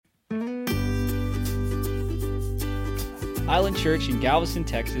Island Church in Galveston,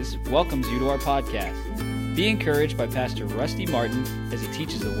 Texas welcomes you to our podcast. Be encouraged by Pastor Rusty Martin as he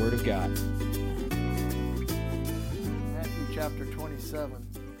teaches the Word of God. Matthew chapter 27.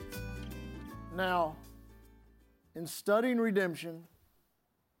 Now, in studying redemption,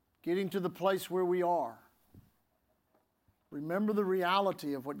 getting to the place where we are, remember the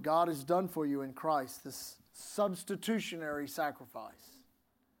reality of what God has done for you in Christ, this substitutionary sacrifice.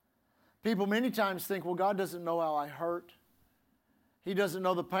 People many times think, well, God doesn't know how I hurt. He doesn't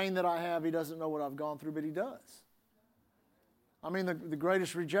know the pain that I have. He doesn't know what I've gone through, but He does. I mean, the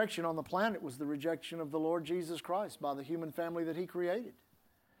greatest rejection on the planet was the rejection of the Lord Jesus Christ by the human family that He created.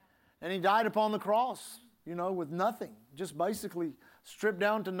 And He died upon the cross, with nothing, just basically stripped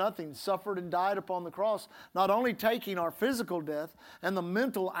down to nothing, suffered and died upon the cross, not only taking our physical death and the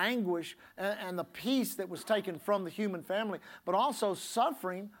mental anguish and the peace that was taken from the human family, but also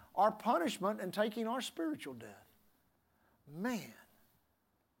suffering our punishment and taking our spiritual death. Man,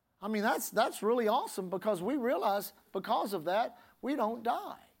 I mean, that's really awesome, because we realize because of that, we don't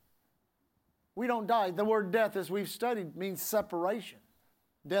die. We don't die. The word death, as we've studied, means separation.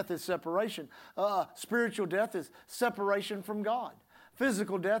 Death is separation. Spiritual death is separation from God.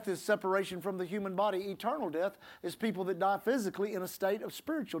 Physical death is separation from the human body. Eternal death is people that die physically in a state of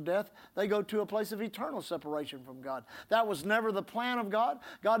spiritual death. They go to a place of eternal separation from God. That was never the plan of God.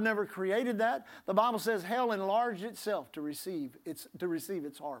 God never created that. The Bible says hell enlarged itself to receive its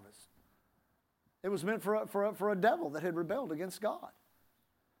harvest. It was meant for a devil that had rebelled against God.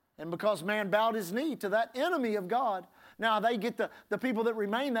 And because man bowed his knee to that enemy of God, now they get the people that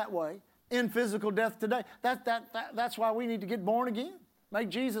remain that way in physical death today. That's why we need to get born again. Make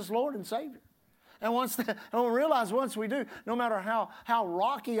Jesus Lord and Savior. And we realize once we do, no matter how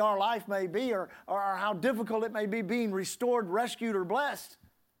rocky our life may be or how difficult it may be being restored, rescued, or blessed,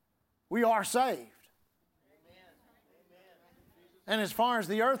 we are saved. And as far as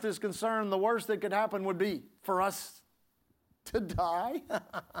the earth is concerned, the worst that could happen would be for us to die.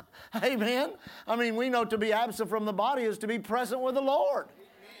 Amen. I mean, we know to be absent from the body is to be present with the Lord.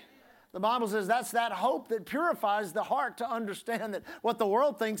 The Bible says that's that hope that purifies the heart to understand that what the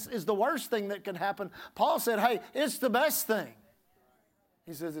world thinks is the worst thing that could happen. Paul said, hey, it's the best thing.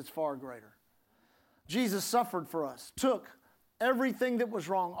 He says it's far greater. Jesus suffered for us, took everything that was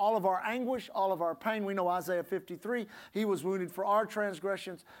wrong, all of our anguish, all of our pain. We know Isaiah 53, He was wounded for our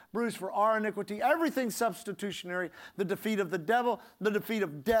transgressions, bruised for our iniquity, everything substitutionary, the defeat of the devil, the defeat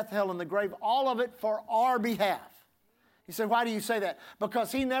of death, hell, and the grave, all of it for our behalf. He said, why do you say that?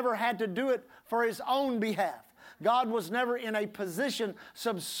 Because He never had to do it for His own behalf. God was never in a position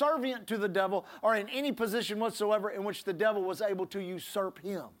subservient to the devil or in any position whatsoever in which the devil was able to usurp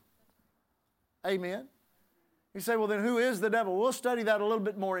Him. Amen. You say, well, then who is the devil? We'll study that a little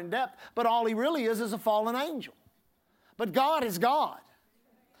bit more in depth, but all he really is a fallen angel. But God is God.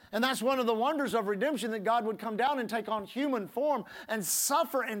 And that's one of the wonders of redemption, that God would come down and take on human form and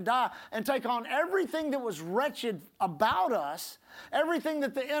suffer and die and take on everything that was wretched about us, everything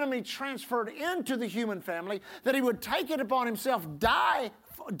that the enemy transferred into the human family, that He would take it upon Himself, die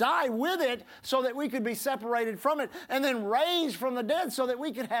with it so that we could be separated from it, and then raised from the dead so that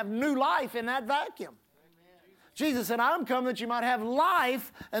we could have new life in that vacuum. Amen. Jesus said, I'm come that you might have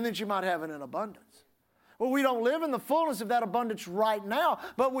life and that you might have it in abundance. Well, we don't live in the fullness of that abundance right now,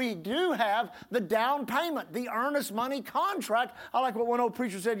 but we do have the down payment, the earnest money contract. I like what one old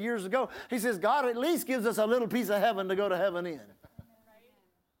preacher said years ago. He says, God at least gives us a little piece of heaven to go to heaven in.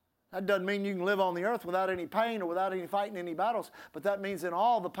 That doesn't mean you can live on the earth without any pain or without any fighting any battles, but that means in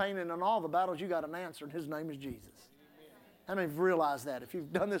all the pain and in all the battles, you got an answer, and His name is Jesus. How many of you realize that? If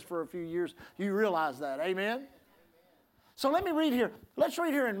you've done this for a few years, you realize that. Amen? So let me read here. Let's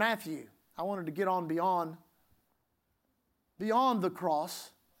read here in Matthew. I wanted to get on beyond the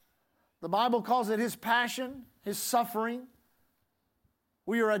cross. The Bible calls it His passion, His suffering.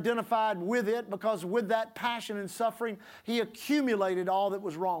 We are identified with it because with that passion and suffering, He accumulated all that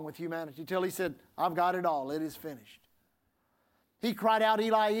was wrong with humanity till He said, I've got it all. It is finished. He cried out,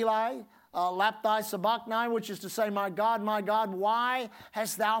 Eli, Eli, lapthai sabachthani, which is to say, my God, why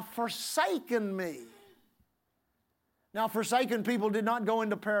hast Thou forsaken me? Now, forsaken people did not go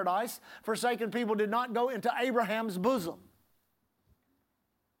into paradise. Forsaken people did not go into Abraham's bosom.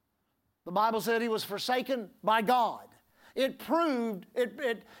 The Bible said He was forsaken by God. It proved,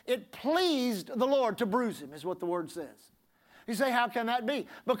 it pleased the Lord to bruise Him, is what the Word says. You say, how can that be?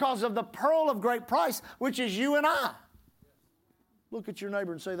 Because of the pearl of great price, which is you and I. Look at your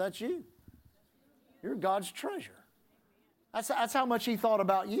neighbor and say, that's you. You're God's treasure. That's how much He thought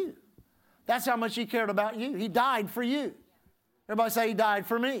about you. That's how much He cared about you. He died for you. Everybody say, He died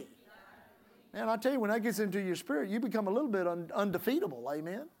for me. Man, I tell you, when that gets into your spirit, you become a little bit undefeatable.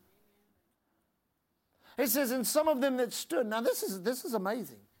 Amen. It says, and some of them that stood. Now, this is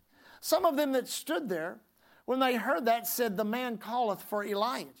amazing. Some of them that stood there, when they heard that, said, the man calleth for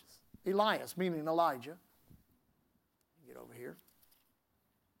Elias, meaning Elijah. Get over here.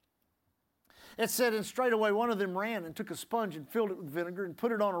 It said, and straightway one of them ran and took a sponge and filled it with vinegar and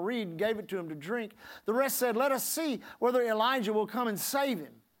put it on a reed and gave it to him to drink. The rest said, let us see whether Elijah will come and save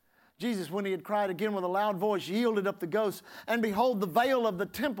him. Jesus, when he had cried again with a loud voice, yielded up the ghost. And behold, the veil of the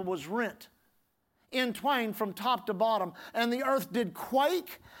temple was rent in twain from top to bottom. And the earth did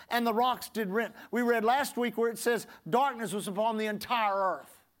quake and the rocks did rent. We read last week where it says darkness was upon the entire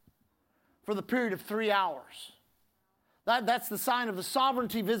earth for the period of 3 hours. That's the sign of the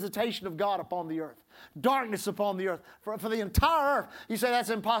sovereignty visitation of God upon the earth. Darkness upon the earth. For the entire earth. You say that's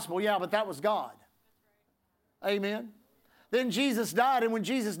impossible. Yeah, but that was God. Amen. Then Jesus died, and when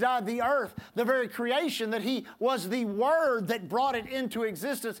Jesus died, the earth, the very creation that He was the Word that brought it into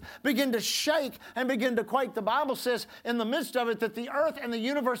existence, began to shake and begin to quake. The Bible says in the midst of it that the earth and the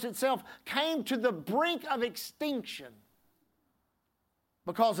universe itself came to the brink of extinction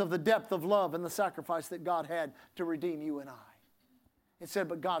because of the depth of love and the sacrifice that God had to redeem you and I. It said,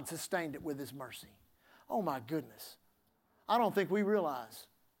 but God sustained it with His mercy. Oh my goodness. I don't think we realize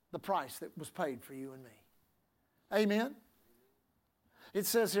the price that was paid for you and me. Amen? It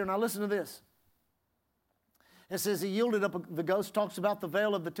says here, now listen to this. It says he yielded up the ghost, talks about the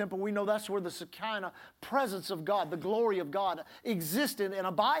veil of the temple. We know that's where the Shekinah presence of God, the glory of God, existed and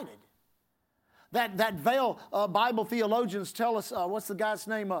abided. That veil, Bible theologians tell us, what's the guy's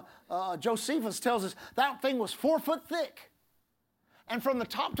name? Josephus tells us that thing was 4 foot thick. And from the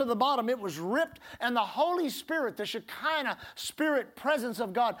top to the bottom, it was ripped. And the Holy Spirit, the Shekinah Spirit presence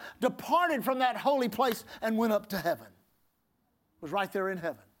of God, departed from that holy place and went up to heaven. It was right there in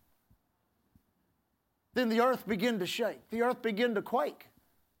heaven. Then the earth began to shake. The earth began to quake.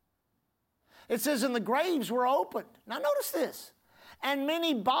 It says, and the graves were opened. Now notice this. And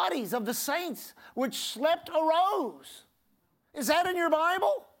many bodies of the saints which slept arose. Is that in your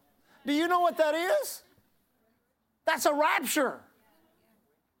Bible? Do you know what that is? That's a rapture.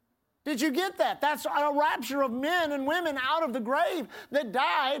 Did you get that? That's a rapture of men and women out of the grave that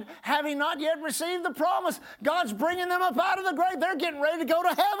died having not yet received the promise. God's bringing them up out of the grave. They're getting ready to go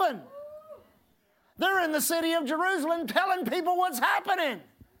to heaven. They're in the city of Jerusalem telling people what's happening.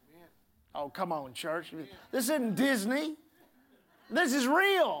 Oh, come on, church. This isn't Disney. This is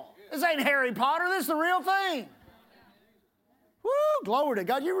real. This ain't Harry Potter. This is the real thing. Woo, glory to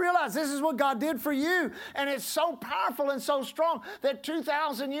God. You realize this is what God did for you. And it's so powerful and so strong that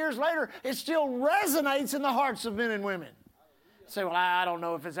 2,000 years later, it still resonates in the hearts of men and women. You say, well, I don't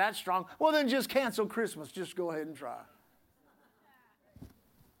know if it's that strong. Well, then just cancel Christmas. Just go ahead and try.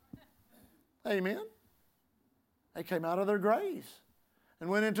 Amen. They came out of their graves and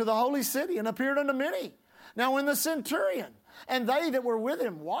went into the holy city and appeared unto many. Now when the centurion and they that were with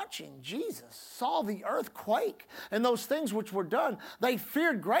him watching Jesus saw the earth quake and those things which were done, they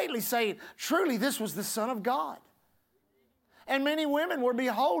feared greatly, saying, truly this was the Son of God. And many women were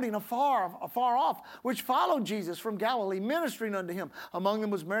beholding afar off, which followed Jesus from Galilee, ministering unto him. Among them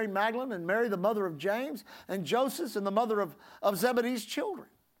was Mary Magdalene and Mary, the mother of James, and Joseph, and the mother of Zebedee's children.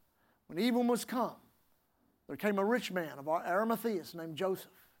 When even was come, there came a rich man of Arimathea named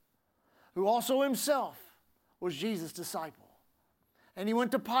Joseph, who also himself was Jesus' disciple. And he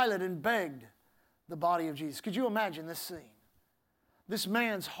went to Pilate and begged the body of Jesus. Could you imagine this scene? This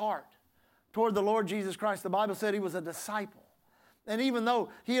man's heart toward the Lord Jesus Christ. The Bible said he was a disciple. And even though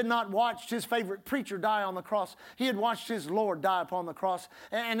he had not watched his favorite preacher die on the cross, he had watched his Lord die upon the cross.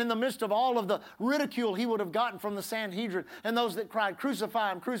 And in the midst of all of the ridicule he would have gotten from the Sanhedrin and those that cried,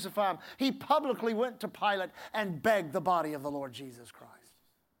 crucify him, crucify him, he publicly went to Pilate and begged the body of the Lord Jesus Christ.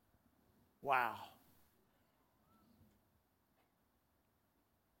 Wow.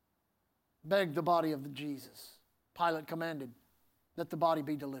 Begged the body of Jesus. Pilate commanded that the body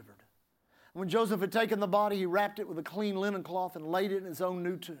be delivered. When Joseph had taken the body, he wrapped it with a clean linen cloth and laid it in his own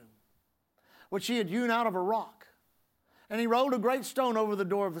new tomb, which he had hewn out of a rock. And he rolled a great stone over the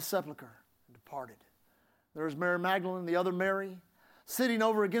door of the sepulchre and departed. There was Mary Magdalene, the other Mary, sitting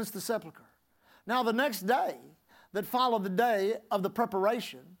over against the sepulchre. Now the next day that followed the day of the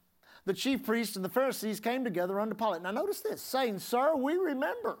preparation, the chief priests and the Pharisees came together unto Pilate. Now notice this, saying, Sir, we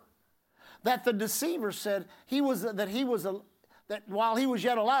remember that the deceiver said that while he was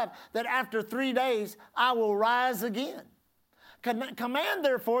yet alive, that after 3 days I will rise again. Command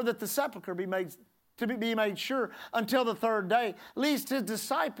therefore that the sepulchre be made to be made sure until the third day, lest his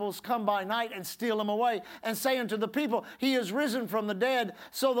disciples come by night and steal him away, and say unto the people, he is risen from the dead,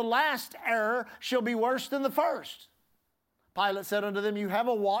 so the last error shall be worse than the first. Pilate said unto them, you have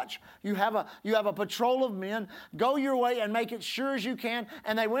a watch, you have a patrol of men, go your way and make it sure as you can.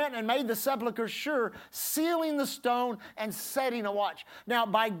 And they went and made the sepulchre sure, sealing the stone and setting a watch. Now,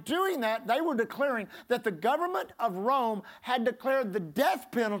 by doing that, they were declaring that the government of Rome had declared the death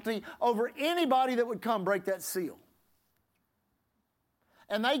penalty over anybody that would come break that seal.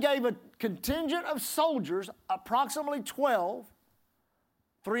 And they gave a contingent of soldiers, approximately 12,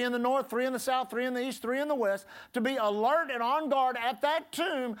 3 in the north, 3 in the south, 3 in the east, 3 in the west, to be alert and on guard at that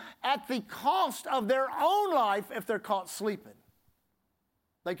tomb at the cost of their own life if they're caught sleeping.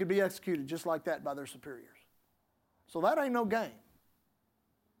 They could be executed just like that by their superiors. So that ain't no game.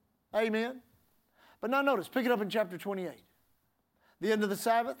 Amen? But now notice, pick it up in chapter 28. The end of the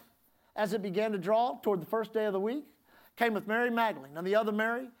Sabbath, as it began to draw toward the first day of the week, came with Mary Magdalene and the other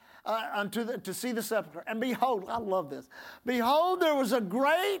Mary, to see the sepulchre. And behold, I love this. Behold, there was a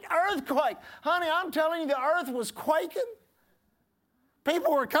great earthquake. Honey, I'm telling you, the earth was quaking.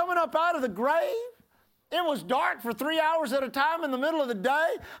 People were coming up out of the grave. It was dark for 3 hours at a time in the middle of the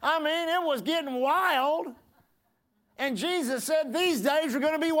day. I mean, it was getting wild. And Jesus said, these days are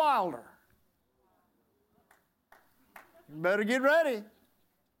going to be wilder. You better get ready.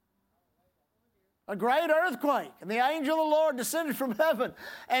 A great earthquake, and the angel of the Lord descended from heaven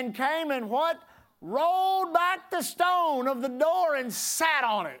and came and what? Rolled back the stone of the door and sat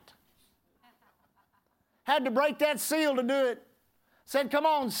on it. Had to break that seal to do it. Said, come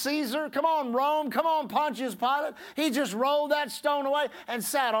on, Caesar, come on, Rome, come on, Pontius Pilate. He just rolled that stone away and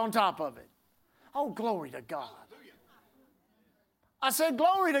sat on top of it. Oh, glory to God. I said,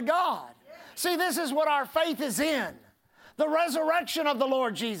 glory to God. See, this is what our faith is in. The resurrection of the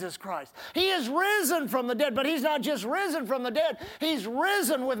Lord Jesus Christ. He is risen from the dead, but He's not just risen from the dead. He's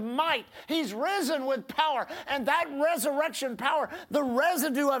risen with might. He's risen with power. And that resurrection power, the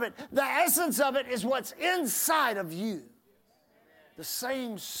residue of it, the essence of it is what's inside of you. The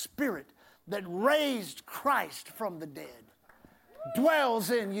same Spirit that raised Christ from the dead dwells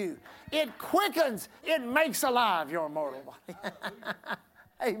in you. It quickens, it makes alive your mortal body.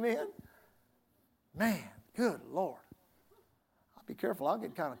 Amen. Man, good Lord. Be careful, I'll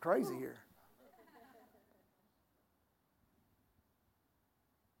get kind of crazy here.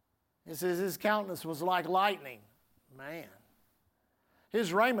 It says his countenance was like lightning. Man.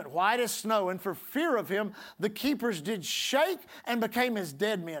 His raiment white as snow, and for fear of him, the keepers did shake and became as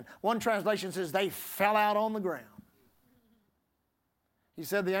dead men. One translation says they fell out on the ground. He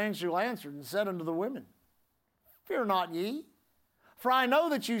said, the angel answered and said unto the women, fear not ye, for I know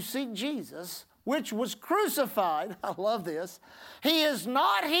that you seek Jesus, which was crucified. I love this. He is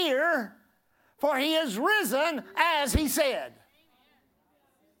not here, for he is risen as he said.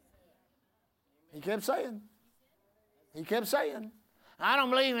 He kept saying. He kept saying. I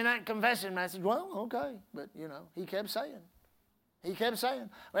don't believe in that confession message. Well, okay, but he kept saying. He kept saying.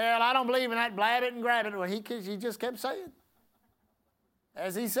 Well, I don't believe in that blab it and grab it. Well, he just kept saying.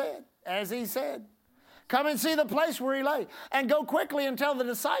 As he said. As he said. Come and see the place where he lay, and go quickly and tell the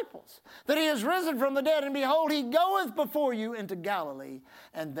disciples that he is risen from the dead, and behold, he goeth before you into Galilee,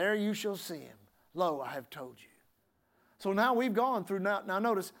 and there you shall see him. Lo, I have told you. So now we've gone through, now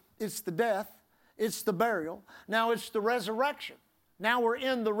notice, it's the death, it's the burial, now it's the resurrection. Now we're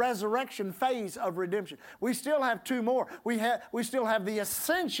in the resurrection phase of redemption. We still have two more. We still have the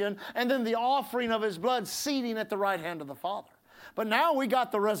ascension, and then the offering of his blood seating at the right hand of the Father. But now we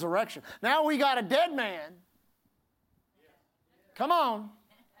got the resurrection. Now we got a dead man. Come on.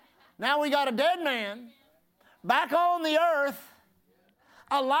 Now we got a dead man back on the earth,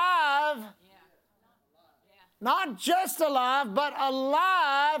 alive. Not just alive, but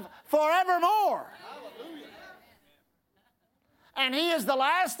alive forevermore. And he is the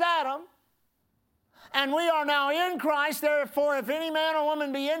last Adam. And we are now in Christ. Therefore, if any man or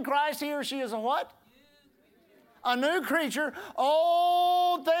woman be in Christ, he or she is a what? A new creature.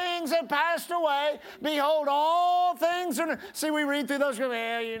 Old things have passed away. Behold, all things are new. See, we read through those.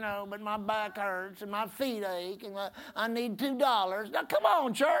 Well, but my back hurts and my feet ache and I need $2. Now, come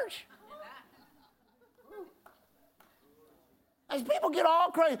on, church. As people get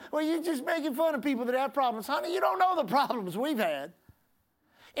all crazy, well, you're just making fun of people that have problems. Honey, you don't know the problems we've had.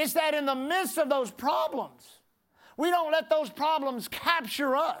 It's that in the midst of those problems, we don't let those problems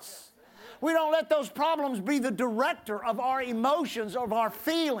capture us. We don't let those problems be the director of our emotions, of our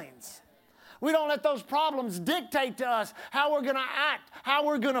feelings. We don't let those problems dictate to us how we're going to act, how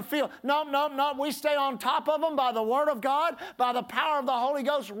we're going to feel. No. We stay on top of them by the Word of God, by the power of the Holy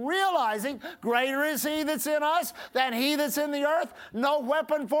Ghost, realizing greater is He that's in us than he that's in the earth. No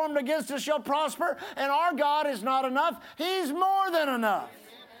weapon formed against us shall prosper, and our God is not enough. He's more than enough.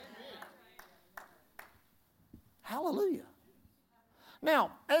 Hallelujah.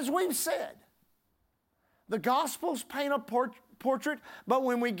 Now, as we've said, the Gospels paint a portrait, but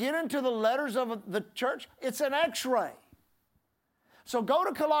when we get into the letters of the church, it's an x-ray. So go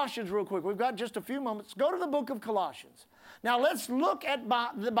to Colossians real quick. We've got just a few moments. Go to the book of Colossians. Now let's look at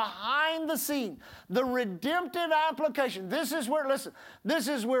the behind the scene, the redemptive application. This is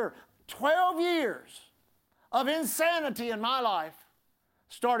where 12 years of insanity in my life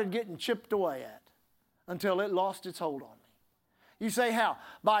started getting chipped away at until it lost its hold on me. You say how?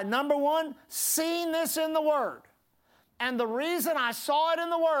 By number one, seeing this in the Word. And the reason I saw it in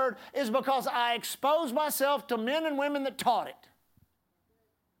the Word is because I exposed myself to men and women that taught it.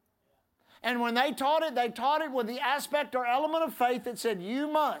 And when they taught it with the aspect or element of faith that said, you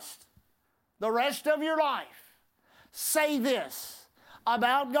must, the rest of your life, say this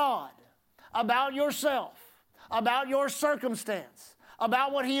about God, about yourself, about your circumstance,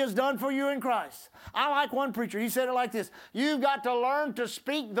 about what He has done for you in Christ. I like one preacher. He said it like this: you've got to learn to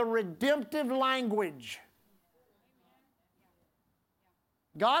speak the redemptive language.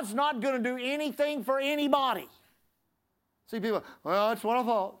 God's not going to do anything for anybody. See people, well, that's what I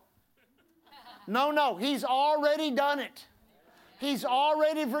thought. No, He's already done it. He's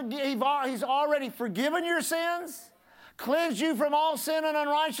already forgiven your sins, cleansed you from all sin and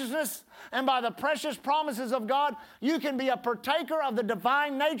unrighteousness, and by the precious promises of God, you can be a partaker of the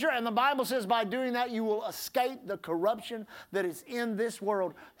divine nature, and the Bible says by doing that, you will escape the corruption that is in this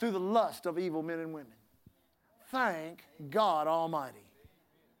world through the lust of evil men and women. Thank God Almighty.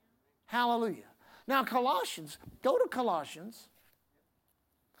 Hallelujah. Now Colossians, go to Colossians.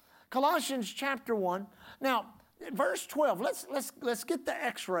 Colossians chapter 1. Now, verse 12, let's get the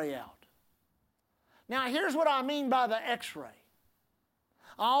x-ray out. Now, here's what I mean by the x-ray.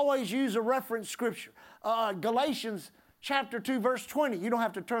 I always use a reference scripture. Galatians chapter 2, verse 20. You don't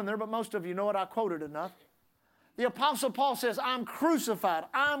have to turn there, but most of you know it. I quoted enough. The Apostle Paul says, I'm crucified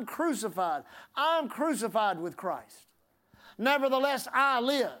with Christ. Nevertheless, I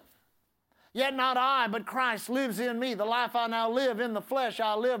live. Yet not I, but Christ lives in me. The life I now live in the flesh,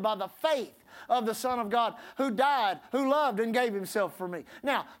 I live by the faith of the Son of God who died, who loved, and gave Himself for me.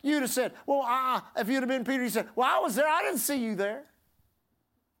 Now, you'd have said, well, if you'd have been Peter, you said, well, I was there. I didn't see you there.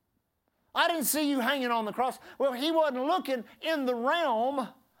 I didn't see you hanging on the cross. Well, he wasn't looking in the realm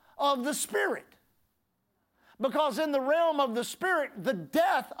of the Spirit. Because in the realm of the Spirit, the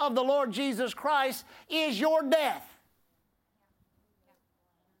death of the Lord Jesus Christ is your death.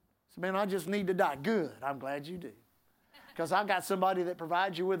 So, man, I just need to die. Good. I'm glad you do. Because I've got somebody that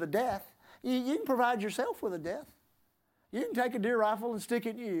provides you with a death. You can provide yourself with a death. You can take a deer rifle and stick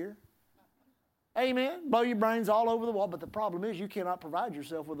it in your ear. Amen. Blow your brains all over the wall. But the problem is you cannot provide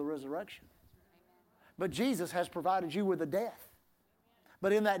yourself with a resurrection. But Jesus has provided you with a death.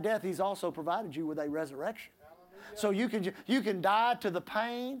 But in that death, He's also provided you with a resurrection. So you can die to the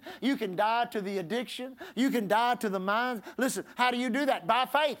pain. You can die to the addiction. You can die to the mind. Listen, how do you do that? By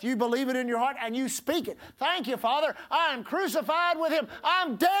faith. You believe it in your heart and you speak it. Thank you, Father. I am crucified with Him.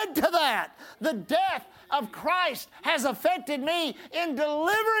 I'm dead to that. The death of Christ has affected me in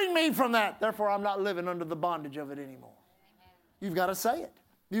delivering me from that. Therefore, I'm not living under the bondage of it anymore. You've got to say it.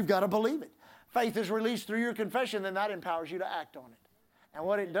 You've got to believe it. Faith is released through your confession, then that empowers you to act on it. And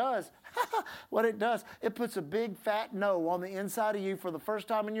what it does, it puts a big fat no on the inside of you for the first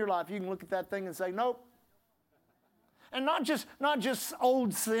time in your life. You can look at that thing and say, nope. And not just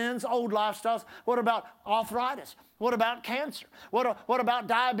old sins, old lifestyles. What about arthritis? What about cancer? What about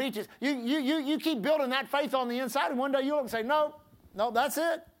diabetes? You keep building that faith on the inside, and one day you'll look and say, nope, that's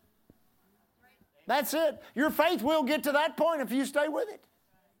it. That's it. Your faith will get to that point if you stay with it.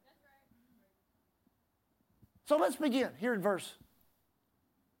 So let's begin here in verse.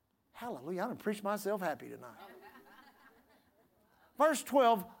 Hallelujah. I'm going to preach myself happy tonight. Verse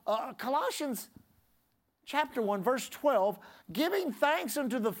 12, Colossians chapter 1, verse 12, giving thanks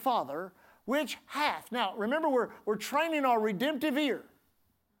unto the Father which hath. Now, remember, we're training our redemptive ear.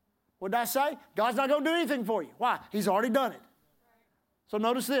 What did I say? God's not going to do anything for you. Why? He's already done it. So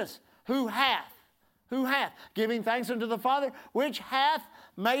notice this. Who hath? Giving thanks unto the Father which hath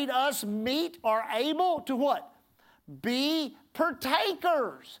made us meet or able to what? Be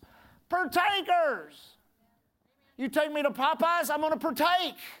partakers. Partakers. You take me to Popeyes, I'm going to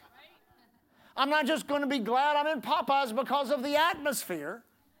partake. I'm not just going to be glad I'm in Popeyes because of the atmosphere.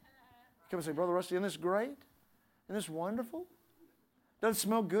 Come and say, Brother Rusty, isn't this great? Isn't this wonderful? Doesn't it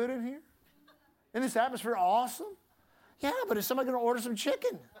smell good in here? Isn't this atmosphere awesome? Yeah, but is somebody going to order some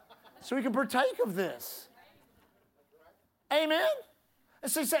chicken so we can partake of this? Amen?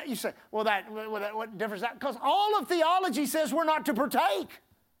 And so you say, well, what difference is that? Because all of theology says we're not to partake.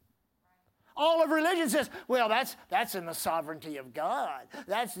 All of religion says, well, that's in the sovereignty of God.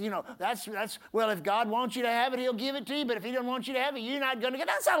 That's well, if God wants you to have it, He'll give it to you. But if He doesn't want you to have it, you're not going to get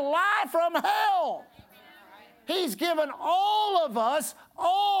it. That's a lie from hell. He's given all of us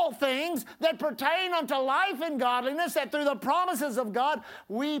all things that pertain unto life and godliness, that through the promises of God,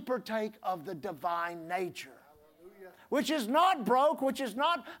 we partake of the divine nature. Which is not broke, which is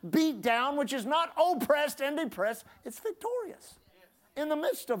not beat down, which is not oppressed and depressed. It's victorious in the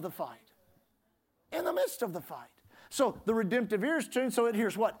midst of the fight. In the midst of the fight. So the redemptive ear is tuned, so it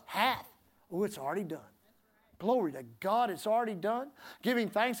hears what? Hath. Oh, it's already done. Glory to God, it's already done. Giving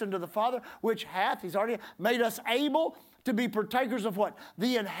thanks unto the Father, which hath, He's already made us able to be partakers of what?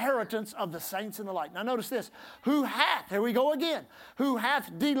 The inheritance of the saints in the light. Now notice this. Who hath, here we go again, who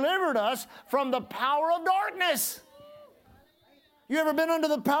hath delivered us from the power of darkness. You ever been under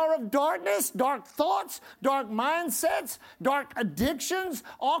the power of darkness? Dark thoughts, dark mindsets, dark addictions,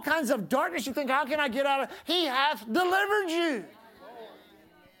 all kinds of darkness. You think, how can I get out of it? He hath delivered you.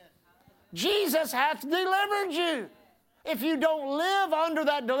 Jesus hath delivered you. If you don't live under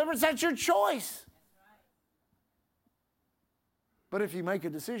that deliverance, that's your choice. But if you make a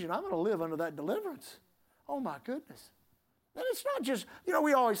decision, I'm going to live under that deliverance. Oh my goodness. And it's not just,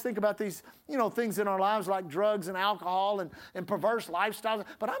 we always think about these, things in our lives like drugs and alcohol and perverse lifestyles.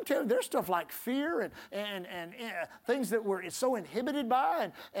 But I'm telling you, there's stuff like fear and things that we're so inhibited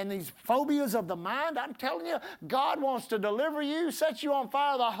by and these phobias of the mind. I'm telling you, God wants to deliver you, set you on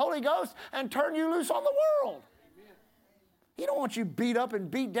fire with the Holy Ghost, and turn you loose on the world. Amen. He don't want you beat up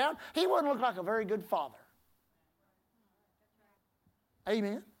and beat down. He wouldn't look like a very good father.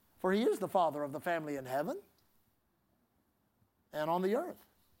 Amen. For He is the Father of the family in heaven and on the earth,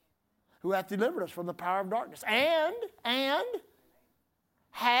 who hath delivered us from the power of darkness, and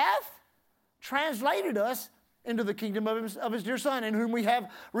hath translated us into the kingdom of His dear Son, in whom we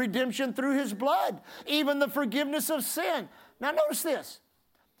have redemption through His blood, even the forgiveness of sin. Now notice this.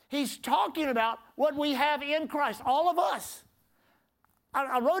 He's talking about what we have in Christ, all of us.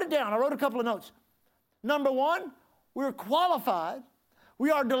 I wrote it down. I wrote a couple of notes. Number one, we're qualified. We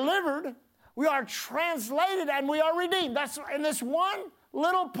are delivered. We are translated and we are redeemed. That's in this one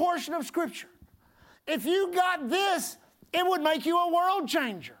little portion of Scripture. If you got this, it would make you a world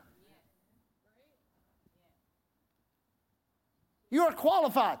changer. You are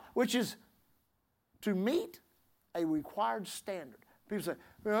qualified, which is to meet a required standard. People say,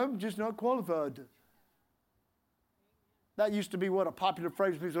 well, I'm just not qualified. That used to be what a popular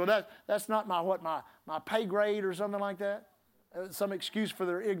phrase. People say, well, that's not my pay grade or something like that. Some excuse for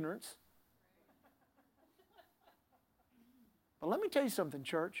their ignorance. But let me tell you something,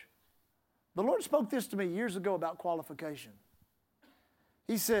 church. The Lord spoke this to me years ago about qualification.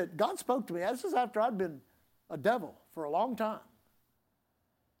 He said, God spoke to me. This is after I'd been a devil for a long time.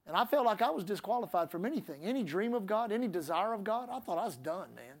 And I felt like I was disqualified from anything, any dream of God, any desire of God. I thought I was done,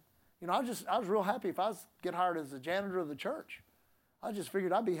 man. I was real happy if I get hired as the janitor of the church. I just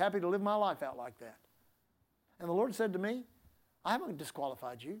figured I'd be happy to live my life out like that. And the Lord said to me, I haven't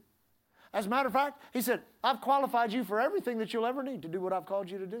disqualified you. As a matter of fact, He said, I've qualified you for everything that you'll ever need to do what I've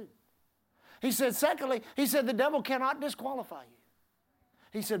called you to do. He said, secondly, He said, the devil cannot disqualify you.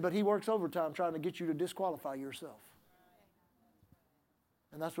 He said, but he works overtime trying to get you to disqualify yourself.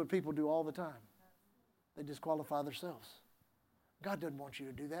 And that's what people do all the time. They disqualify themselves. God doesn't want you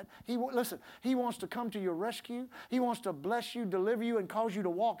to do that. Listen, He wants to come to your rescue. He wants to bless you, deliver you, and cause you to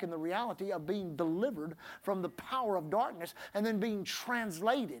walk in the reality of being delivered from the power of darkness and then being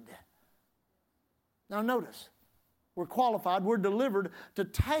translated. Now notice, we're qualified, we're delivered to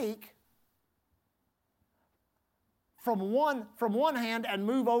take from one hand and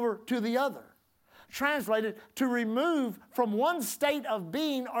move over to the other. Translated, to remove from one state of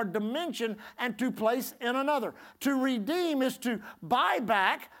being or dimension and to place in another. To redeem is to buy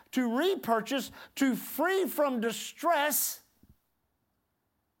back, to repurchase, to free from distress,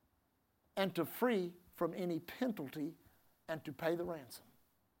 and to free from any penalty and to pay the ransom.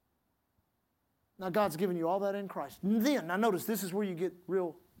 Now, God's given you all that in Christ. Then, now notice, this is where you get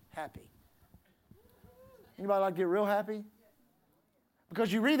real happy. Anybody like to get real happy?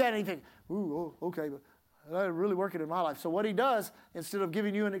 Because you read that and you think, ooh, okay, but that's really working in my life. So what He does, instead of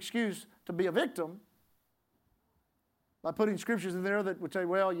giving you an excuse to be a victim, by putting scriptures in there that would say,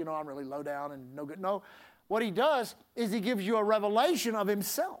 well, I'm really low down and no good. No, what He does is He gives you a revelation of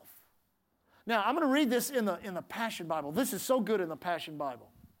Himself. Now, I'm going to read this in the Passion Bible. This is so good in the Passion Bible.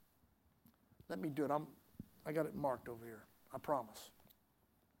 Let me do it. I got it marked over here. I promise.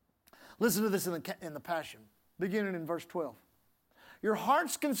 Listen to this in the Passion, beginning in verse 12. Your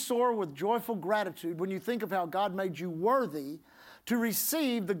hearts can soar with joyful gratitude when you think of how God made you worthy to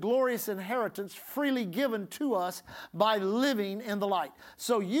receive the glorious inheritance freely given to us by living in the light.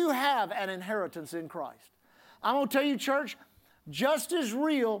 So you have an inheritance in Christ. I'm going to tell you, church, just as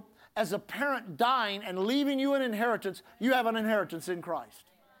real as a parent dying and leaving you an inheritance, you have an inheritance in Christ.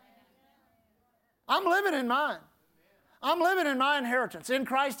 I'm living in mine. I'm living in my inheritance in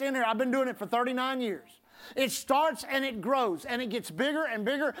Christ in here. I've been doing it for 39 years. It starts and it grows and it gets bigger and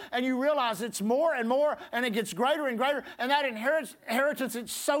bigger, and you realize it's more and more, and it gets greater and greater, and that inheritance,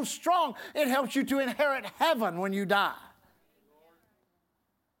 it's so strong, it helps you to inherit heaven when you die.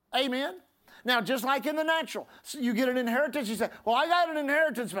 Amen? Now, just like in the natural, so you get an inheritance, you say, well, I got an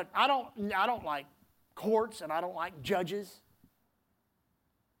inheritance, but I don't like courts and I don't like judges.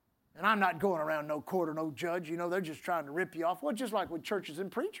 And I'm not going around no court or no judge. You know, they're just trying to rip you off. Well, just like with churches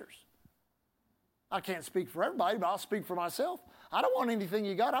and preachers. I can't speak for everybody, but I'll speak for myself. I don't want anything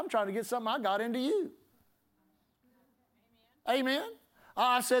you got. I'm trying to get something I got into you. Amen?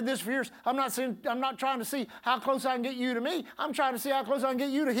 I said this for years. I'm not trying to see how close I can get you to me. I'm trying to see how close I can get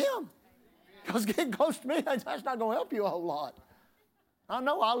you to him. Because getting close to me, that's not going to help you a whole lot. I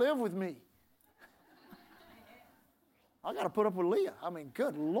know I live with me. I got to put up with Leah. I mean,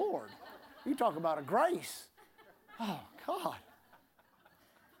 good Lord. You talk about a grace. Oh, God.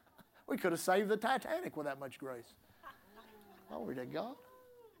 We could have saved the Titanic with that much grace. Glory to God.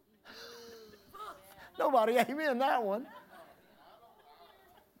 Nobody amen that one.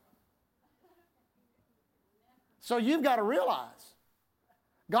 So you've got to realize,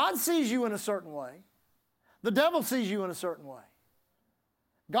 God sees you in a certain way. The devil sees you in a certain way.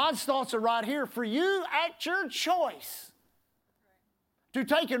 God's thoughts are right here for you at your choice to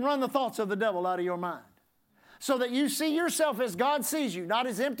take and run the thoughts of the devil out of your mind, so that you see yourself as God sees you, not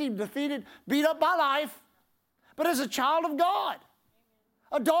as empty, defeated, beat up by life, but as a child of God,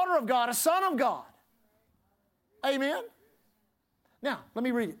 a daughter of God, a son of God. Amen? Now, let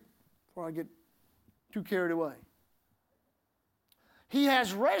me read it before I get too carried away. He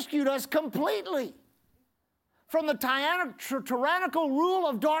has rescued us completely from the tyrannical rule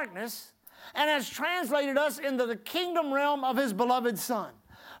of darkness and has translated us into the kingdom realm of His beloved Son.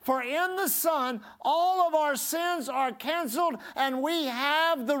 For in the Son, all of our sins are canceled, and we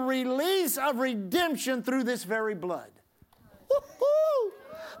have the release of redemption through this very blood. Woo-hoo!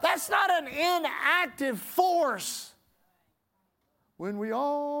 That's not an inactive force. When we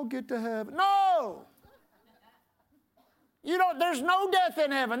all get to heaven. No! There's no death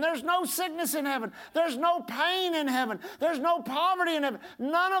in heaven. There's no sickness in heaven. There's no pain in heaven. There's no poverty in heaven.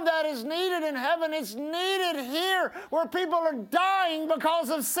 None of that is needed in heaven. It's needed here where people are dying because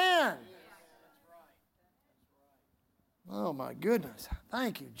of sin. Oh my goodness.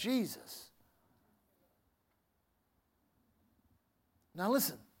 Thank you, Jesus. Now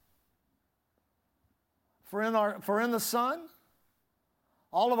listen. For in the Son,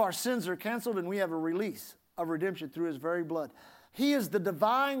 all of our sins are canceled, and we have a release of redemption through His very blood. He is the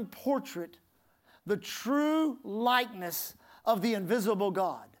divine portrait, the true likeness of the invisible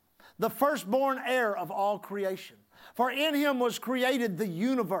God, the firstborn heir of all creation. For in Him was created the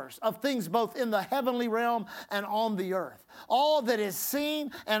universe of things both in the heavenly realm and on the earth. All that is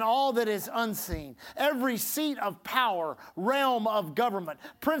seen and all that is unseen. Every seat of power, realm of government,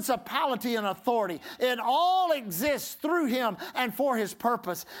 principality and authority. It all exists through Him and for His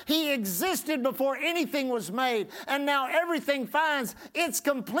purpose. He existed before anything was made, and now everything finds its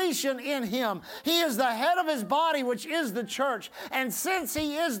completion in Him. He is the head of His body, which is the church. And since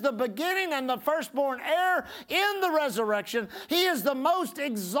He is the beginning and the firstborn heir in the resurrection, He is the most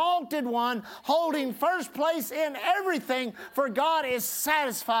exalted one, holding first place in everything, for God is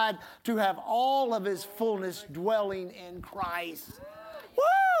satisfied to have all of His fullness dwelling in Christ.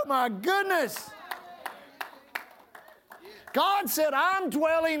 Woo, my goodness. God said, I'm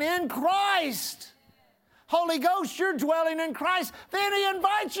dwelling in Christ. Holy Ghost, you're dwelling in Christ. Then He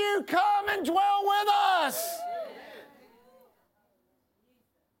invites you, come and dwell with us.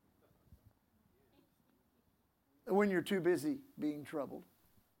 When you're too busy being troubled.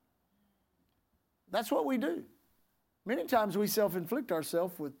 That's what we do. Many times we self-inflict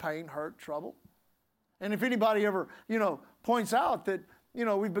ourselves with pain, hurt, trouble. And if anybody ever, points out that,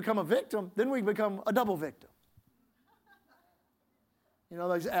 we've become a victim, then we become a double victim.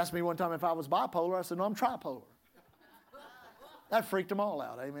 They asked me one time if I was bipolar. I said, no, I'm tripolar. That freaked them all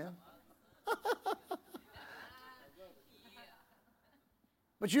out, amen?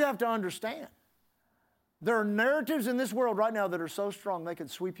 But you have to understand, there are narratives in this world right now that are so strong they can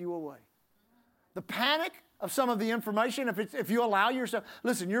sweep you away. The panic of some of the information, if you allow yourself,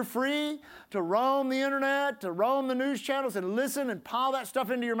 listen, you're free to roam the internet, to roam the news channels and listen and pile that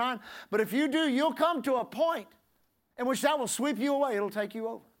stuff into your mind. But if you do, you'll come to a point in which that will sweep you away. It'll take you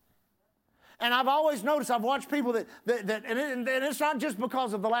over. And I've always noticed, I've watched people and it's not just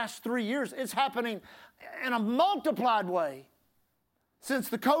because of the last 3 years. It's happening in a multiplied way since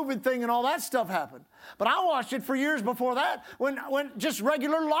the COVID thing and all that stuff happened. But I watched it for years before that when just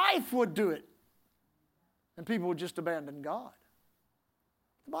regular life would do it. And people would just abandon God.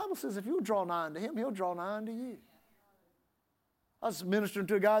 The Bible says if you'll draw nigh unto Him, He'll draw nigh unto you. I was ministering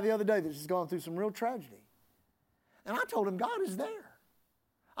to a guy the other day that's just gone through some real tragedy. And I told him God is there.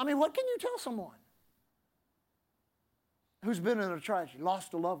 I mean, what can you tell someone who's been in a tragedy,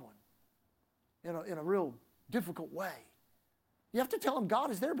 lost a loved one in a real difficult way? You have to tell them God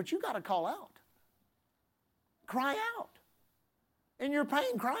is there, but you got to call out. Cry out. In your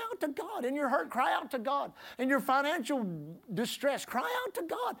pain, cry out to God. In your hurt, cry out to God. In your financial distress, cry out to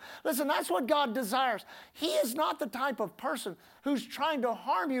God. Listen, that's what God desires. He is not the type of person who's trying to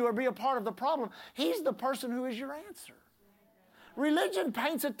harm you or be a part of the problem. He's the person who is your answer. Religion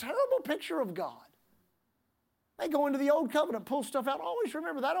paints a terrible picture of God. They go into the Old Covenant, pull stuff out. Always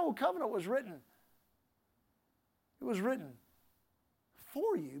remember that Old Covenant was written. It was written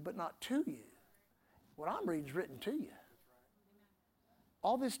for you, but not to you. What I'm reading is written to you.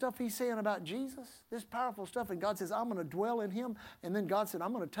 All this stuff he's saying about Jesus, this powerful stuff, and God says, I'm going to dwell in him. And then God said,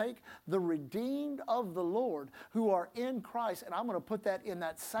 I'm going to take the redeemed of the Lord who are in Christ, and I'm going to put that in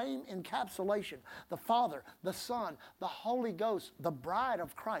that same encapsulation. The Father, the Son, the Holy Ghost, the bride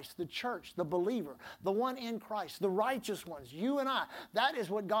of Christ, the church, the believer, the one in Christ, the righteous ones, you and I. That is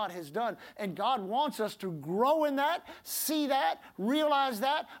what God has done. And God wants us to grow in that, see that, realize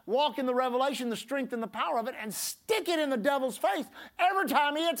that, walk in the revelation, the strength, and the power of it, and stick it in the devil's face every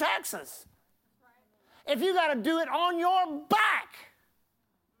time he attacks us. If you got to do it on your back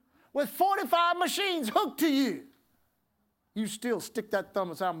with 45 machines hooked to you, you still stick that thumb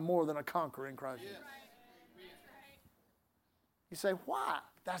and say, I'm more than a conqueror in Christ Jesus. You say, why?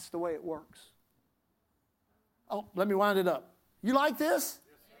 That's the way it works. Oh, let me wind it up. You like this?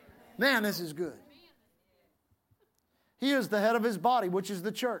 Man, this is good. He is the head of his body, which is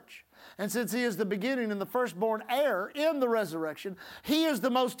the church. And since he is the beginning and the firstborn heir in the resurrection, he is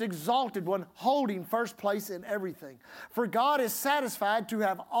the most exalted one, holding first place in everything. For God is satisfied to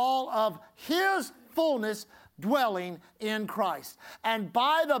have all of his fullness dwelling in Christ. And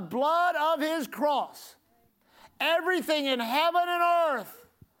by the blood of his cross, everything in heaven and earth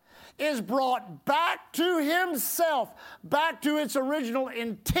is brought back to himself, back to its original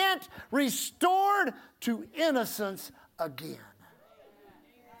intent, restored to innocence again.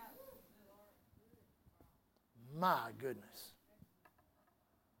 My goodness.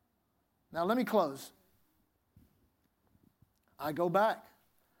 Now let me close. I go back.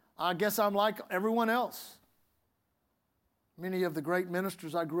 I guess I'm like everyone else. Many of the great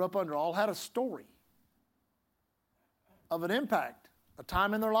ministers I grew up under all had a story of an impact, a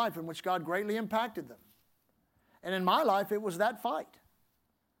time in their life in which God greatly impacted them. And in my life, it was that fight.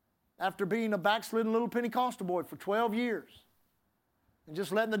 After being a backslidden little Pentecostal boy for 12 years, and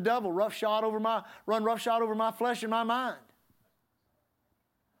just letting the devil run roughshod over my flesh and my mind.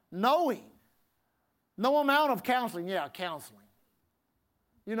 Knowing, no amount of counseling, counseling.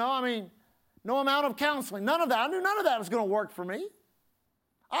 No amount of counseling, none of that. I knew none of that was going to work for me.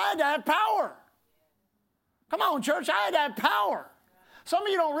 I had to have power. Come on, church, I had to have power. Some of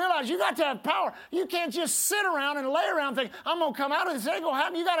you don't realize you got to have power. You can't just sit around and lay around thinking, I'm going to come out of this, it ain't going to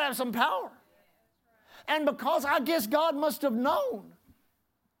happen. You got to have some power. And because I guess God must have known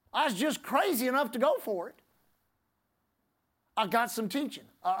I was just crazy enough to go for it, I got some teaching.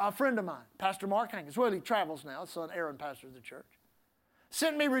 A friend of mine, Pastor Mark Hankins, well, he travels now, his son Aaron pastors the church,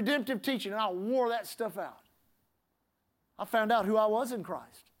 sent me redemptive teaching, and I wore that stuff out. I found out who I was in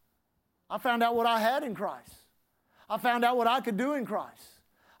Christ. I found out what I had in Christ. I found out what I could do in Christ.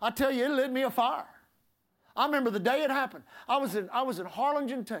 I tell you, it lit me afire. I remember the day it happened. I was in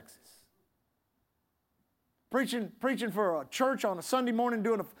Harlingen, Texas, preaching for a church on a Sunday morning,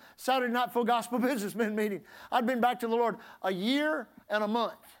 doing a Saturday night full gospel businessmen meeting. I'd been back to the Lord a year and a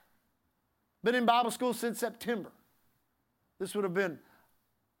month. Been in Bible school since September. This would have been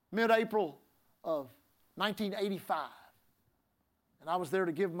mid-April of 1985. And I was there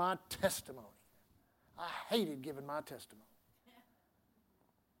to give my testimony. I hated giving my testimony.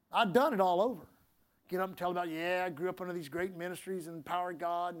 I'd done it all over. Get up and tell about, I grew up under these great ministries and the power of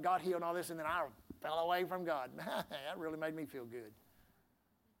God and God healed and all this, and then I fell away from God. That really made me feel good.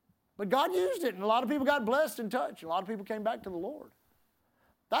 But God used it, and a lot of people got blessed and touched. A lot of people came back to the Lord.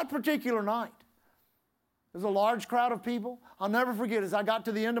 That particular night, there's a large crowd of people. I'll never forget, as I got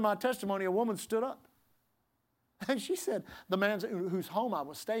to the end of my testimony, a woman stood up. And she said, the man whose home I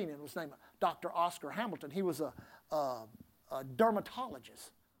was staying in was named Dr. Oscar Hamilton. He was a dermatologist.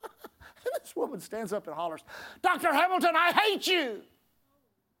 And this woman stands up and hollers, Dr. Hamilton, I hate you.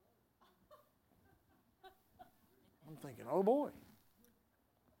 I'm thinking, oh boy.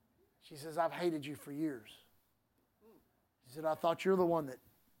 She says, I've hated you for years. She said, I thought you're the one that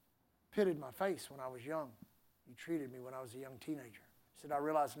pitted my face when I was young. You treated me when I was a young teenager. She said, I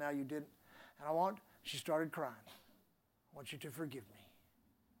realize now you didn't. And she started crying. I want you to forgive me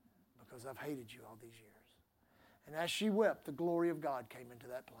because I've hated you all these years. And as she wept, the glory of God came into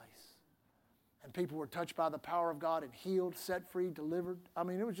that place. And people were touched by the power of God and healed, set free, delivered. I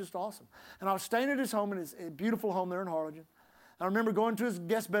mean, it was just awesome. And I was staying at his home, in his beautiful home there in Harlingen. I remember going to his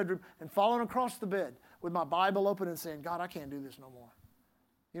guest bedroom and falling across the bed with my Bible open and saying, God, I can't do this no more.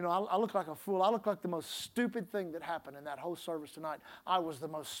 You know, I look like a fool. I look like the most stupid thing that happened in that whole service tonight. I was the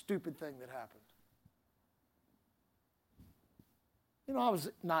most stupid thing that happened. You know, I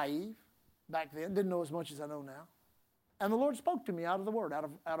was naive back then, didn't know as much as I know now. And the Lord spoke to me out of the Word, out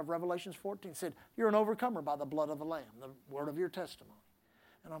of Revelations 14, said, you're an overcomer by the blood of the Lamb, the word of your testimony.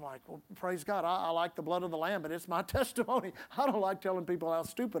 And I'm like, well, praise God, I like the blood of the Lamb, but it's my testimony. I don't like telling people how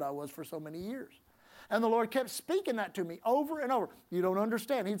stupid I was for so many years. And the Lord kept speaking that to me over and over. You don't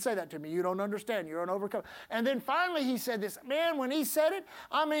understand. He'd say that to me. You don't understand. You're an overcomer. And then finally he said this. Man, when he said it,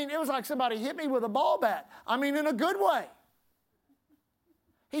 I mean, it was like somebody hit me with a ball bat. I mean, in a good way.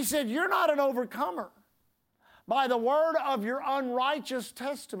 He said, you're not an overcomer by the word of your unrighteous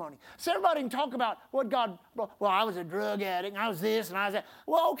testimony. So everybody can talk about what God, well, I was a drug addict, and I was this, and I was that.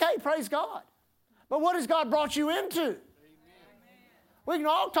 Well, okay, praise God. But what has God brought you into? We can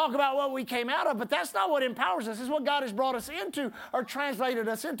all talk about what we came out of, but that's not what empowers us. It's what God has brought us into or translated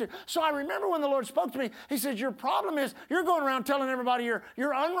us into. So I remember when the Lord spoke to me, he said, your problem is you're going around telling everybody your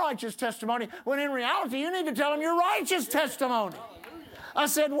unrighteous testimony, when in reality you need to tell them your righteous testimony. I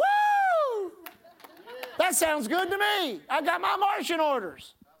said, woo! That sounds good to me. I got my marching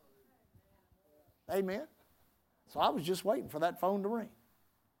orders. Amen. So I was just waiting for that phone to ring.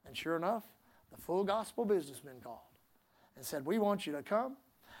 And sure enough, the full gospel businessman called and said, we want you to come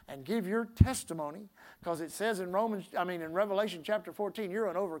and give your testimony, because it says in Revelation chapter 14, you're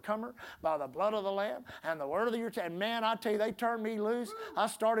an overcomer by the blood of the Lamb and the word of your and man, I tell you, they turned me loose. I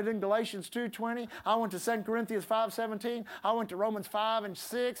started in Galatians 2:20. I went to 2 Corinthians 5:17. I went to Romans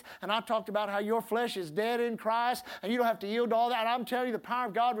 5:6, and I talked about how your flesh is dead in Christ, and you don't have to yield to all that. And I'm telling you, the power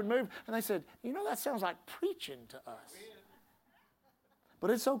of God would move. And they said, you know, that sounds like preaching to us.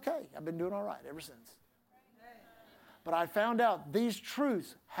 But it's okay. I've been doing all right ever since. But I found out these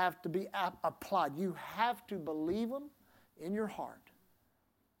truths have to be applied. You have to believe them in your heart,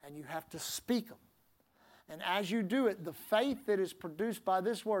 and you have to speak them. And as you do it, the faith that is produced by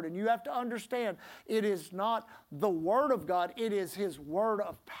this word, and you have to understand, it is not the word of God, it is his word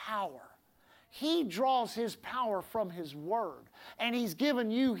of power. He draws his power from his word, and he's given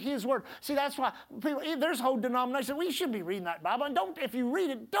you his word. See, that's why people, there's whole denominations. We should be reading that Bible, and if you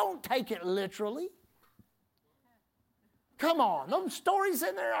read it, don't take it literally. Come on. Those stories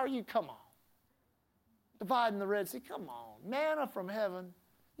in there, come on. Dividing the Red Sea, come on. Manna from heaven.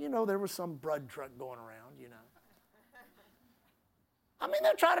 You know, there was some bread truck going around, you know. I mean,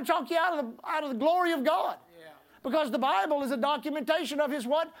 they're trying to talk you out of the glory of God. Yeah. Because the Bible is a documentation of his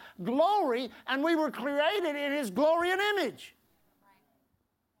what? Glory, and we were created in his glory and image.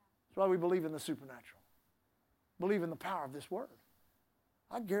 That's why we believe in the supernatural. Believe in the power of this word.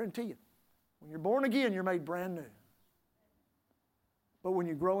 I guarantee you, when you're born again, you're made brand new. But when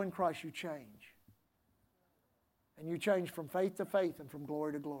you grow in Christ, you change. And you change from faith to faith and from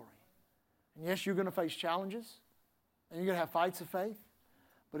glory to glory. And yes, you're going to face challenges, and you're going to have fights of faith.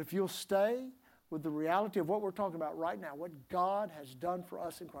 But if you'll stay with the reality of what we're talking about right now, what God has done for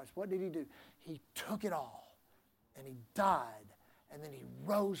us in Christ, what did he do? He took it all, and he died, and then he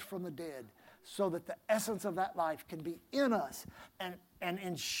rose from the dead so that the essence of that life can be in us and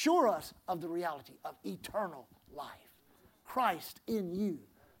ensure us of the reality of eternal life. Christ in you,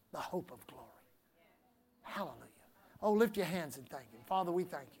 the hope of glory. Hallelujah. Oh, lift your hands and thank him. Father, we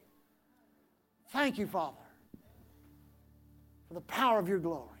thank you. Thank you, Father, for the power of your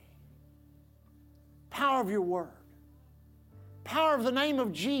glory, power of your word, power of the name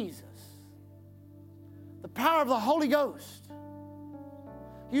of Jesus, the power of the Holy Ghost.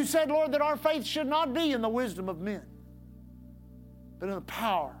 You said, Lord, that our faith should not be in the wisdom of men, but in the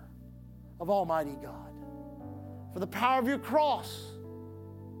power of Almighty God. For the power of your cross,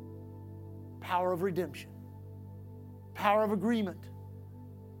 power of redemption, power of agreement,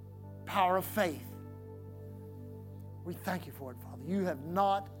 power of faith. We thank you for it, Father. You have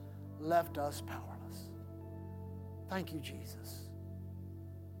not left us powerless. Thank you, Jesus.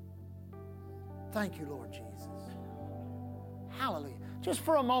 Thank you, Lord Jesus. Hallelujah. Just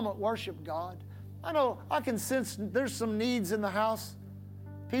for a moment, worship God. I know I can sense there's some needs in the house.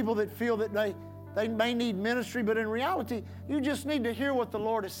 People that feel that they may need ministry, but in reality, you just need to hear what the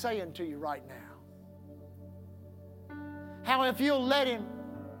Lord is saying to you right now. How if you'll let Him,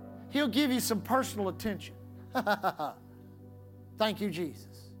 He'll give you some personal attention. Thank you,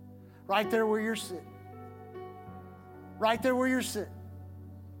 Jesus. Right there where you're sitting. Right there where you're sitting.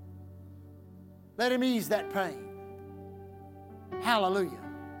 Let Him ease that pain. Hallelujah.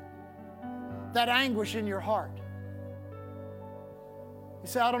 That anguish in your heart. You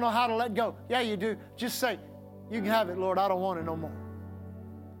say, I don't know how to let go. Yeah, you do. Just say, you can have it, Lord. I don't want it no more.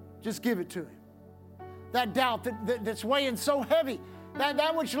 Just give it to Him. That doubt that's weighing so heavy,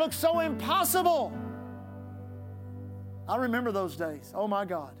 that which looks so impossible. I remember those days. Oh, my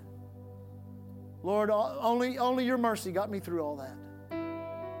God. Lord, only your mercy got me through all that.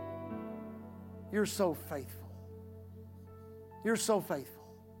 You're so faithful. You're so faithful.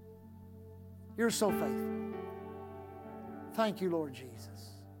 You're so faithful. Thank you, Lord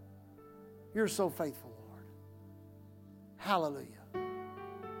Jesus. You're so faithful, Lord. Hallelujah.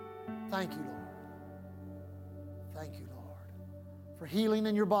 Thank you, Lord. Thank you, Lord, for healing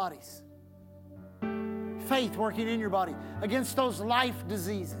in your bodies. Faith working in your body against those life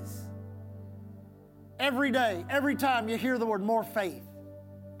diseases. Every day, every time you hear the word more faith.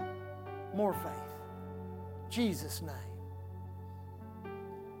 More faith. Jesus' name.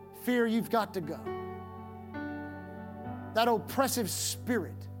 Fear, you've got to go. That oppressive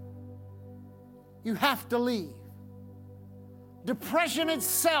spirit, you have to leave. Depression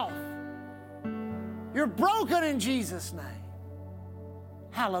itself, you're broken in Jesus' name.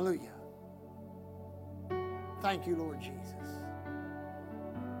 Hallelujah. Thank you, Lord Jesus.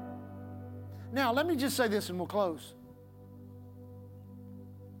 Now, let me just say this and we'll close.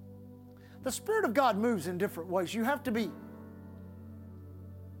 The Spirit of God moves in different ways. You have to be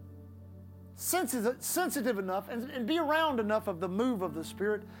sensitive enough and be around enough of the move of the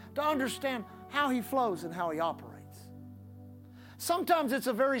Spirit to understand how He flows and how He operates. Sometimes it's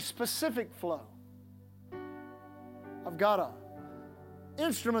a very specific flow. I've got an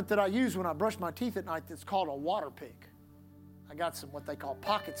instrument that I use when I brush my teeth at night that's called a water pick. I got some what they call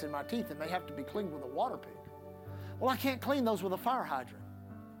pockets in my teeth, and they have to be cleaned with a water pick. Well, I can't clean those with a fire hydrant.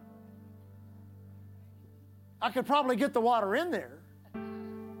 I could probably get the water in there,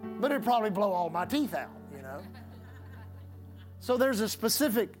 but it'd probably blow all my teeth out, you know. So there's a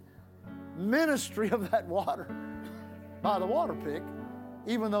specific ministry of that water by the water pick,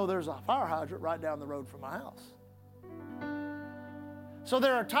 even though there's a fire hydrant right down the road from my house. So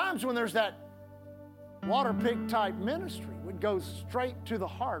there are times when there's that water pick type ministry which goes straight to the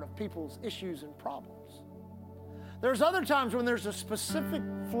heart of people's issues and problems. There's other times when there's a specific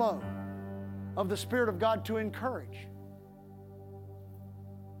flow of the Spirit of God to encourage.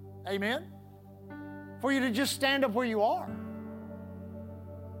 Amen? For you to just stand up where you are.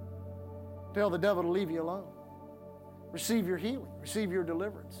 Tell the devil to leave you alone. Receive your healing. Receive your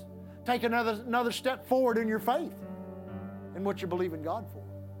deliverance. Take another step forward in your faith and what you believe in God for.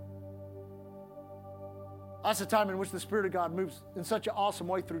 That's a time in which the Spirit of God moves in such an awesome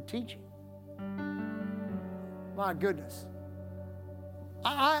way through teaching. My goodness.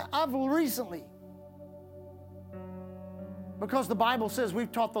 I've recently, because the Bible says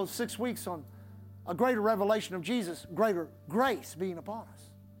we've taught those 6 weeks on a greater revelation of Jesus, greater grace being upon us.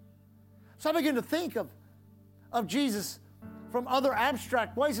 So I begin to think of Jesus from other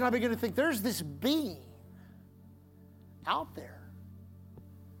abstract ways, and I begin to think there's this being out there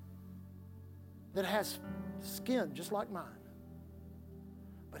that has skin just like mine.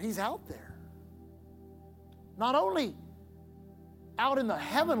 But He's out there. Not only out in the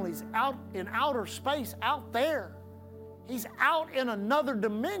heavenlies, out in outer space, out there. He's out in another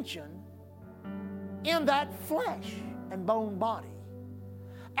dimension in that flesh and bone body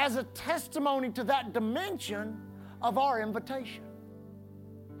as a testimony to that dimension of our invitation.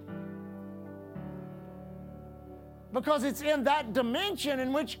 Because it's in that dimension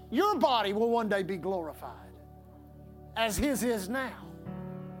in which your body will one day be glorified as His is now.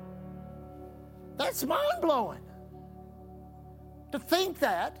 That's mind-blowing. To think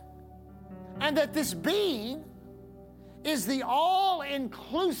that, and that this being is the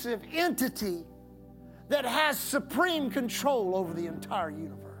all-inclusive entity that has supreme control over the entire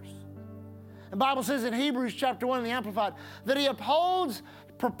universe. The Bible says in Hebrews chapter 1 in the Amplified that He upholds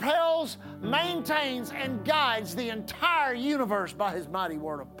propels, maintains, and guides the entire universe by His mighty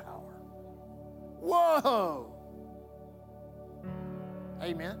word of power. Whoa!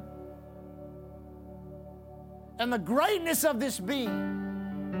 Amen. And the greatness of this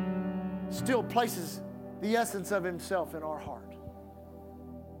being still places the essence of Himself in our heart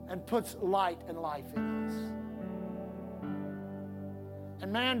and puts light and life in us.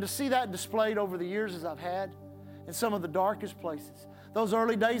 And man, to see that displayed over the years as I've had in some of the darkest places. Those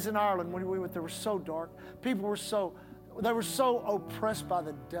early days in Ireland when we went, they were so dark. People were so oppressed by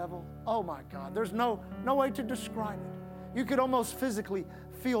the devil. Oh my God, there's no way to describe it. You could almost physically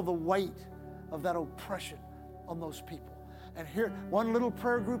feel the weight of that oppression on those people. And here, one little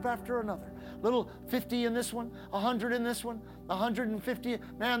prayer group after another. Little 50 in this one, 100 in this one, 150.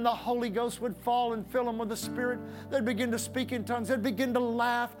 Man, the Holy Ghost would fall and fill them with the Spirit. They'd begin to speak in tongues. They'd begin to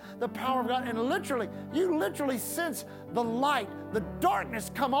laugh. The power of God. And literally, you literally sense the light, the darkness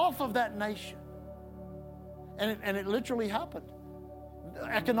come off of that nation. And it literally happened.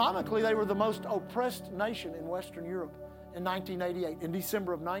 Economically, they were the most oppressed nation in Western Europe in 1988, in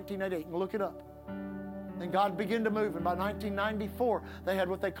December of 1988. And look it up. And God began to move. And by 1994, they had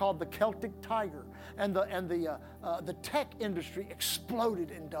what they called the Celtic Tiger. And the tech industry exploded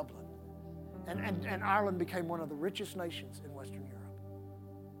in Dublin. And Ireland became one of the richest nations in Western Europe.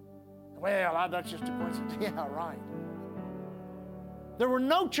 Well, that's just a coincidence. Yeah, right. There were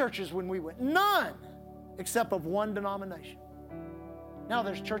no churches when we went. None. Except of one denomination. Now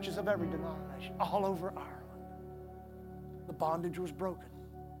there's churches of every denomination all over Ireland. The bondage was broken.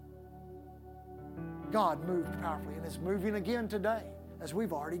 God moved powerfully and is moving again today, as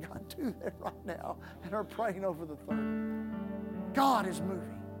we've already gone to there right now and are praying over the third. God is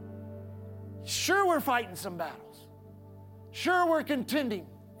moving. Sure, we're fighting some battles. Sure, we're contending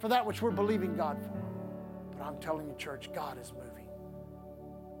for that which we're believing God for. But I'm telling you, church, God is moving.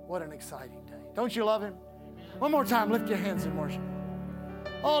 What an exciting day. Don't you love Him? One more time, lift your hands in worship.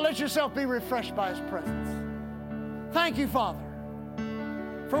 Oh, let yourself be refreshed by His presence. Thank you, Father,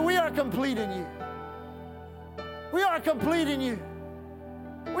 for we are complete in You. We are complete in You.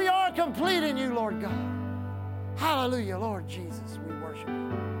 We are complete in You, Lord God. Hallelujah, Lord Jesus, we worship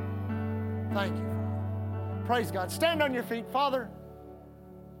You. Thank You, Father. Praise God. Stand on your feet, Father.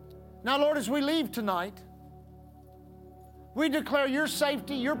 Now, Lord, as we leave tonight, we declare Your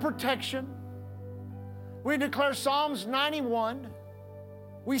safety, Your protection. We declare Psalms 91.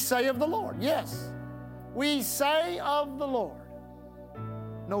 We say of the Lord. Yes, we say of the Lord,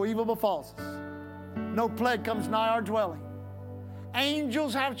 no evil befalls us. No plague comes nigh our dwelling.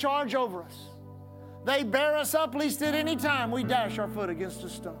 Angels have charge over us. They bear us up, lest at any time we dash our foot against a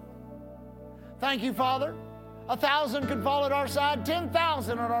stone. Thank You, Father. 1,000 could fall at our side,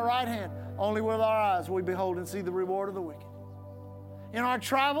 10,000 at our right hand. Only with our eyes we behold and see the reward of the wicked. In our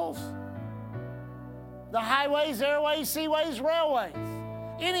travels, the highways, airways, seaways, railways,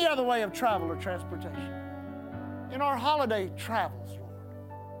 any other way of travel or transportation. In our holiday travels,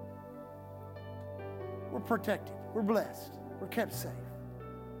 we're protected. We're blessed. We're kept safe.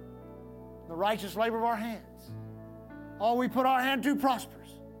 The righteous labor of our hands. All we put our hand to prospers.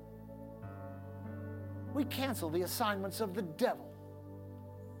 We cancel the assignments of the devil.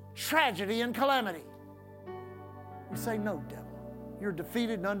 Tragedy and calamity. We say, no, devil. You're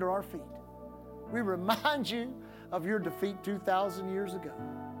defeated and under our feet. We remind You of Your defeat 2,000 years ago.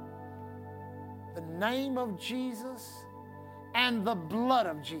 The name of Jesus and the blood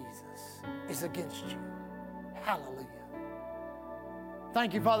of Jesus is against you. Hallelujah.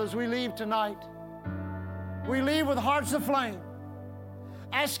 Thank You, Father, as we leave tonight. We leave with hearts aflame,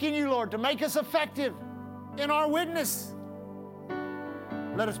 asking You, Lord, to make us effective in our witness.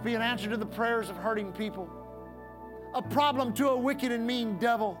 Let us be an answer to the prayers of hurting people, a problem to a wicked and mean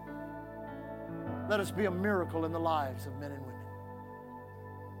devil. Let us be a miracle in the lives of men and women.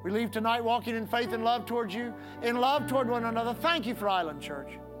 We leave tonight walking in faith and love towards You, in love toward one another. Thank You for Island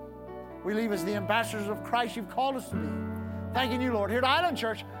Church. We leave as the ambassadors of Christ You've called us to be. Thanking You, Lord. Here at Island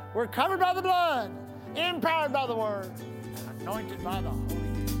Church, we're covered by the blood, empowered by the Word, anointed by the Holy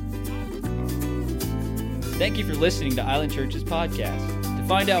Spirit. Thank you for listening to Island Church's podcast. To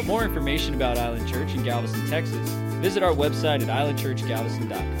find out more information about Island Church in Galveston, Texas, visit our website at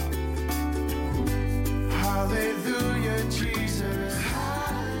islandchurchgalveston.com.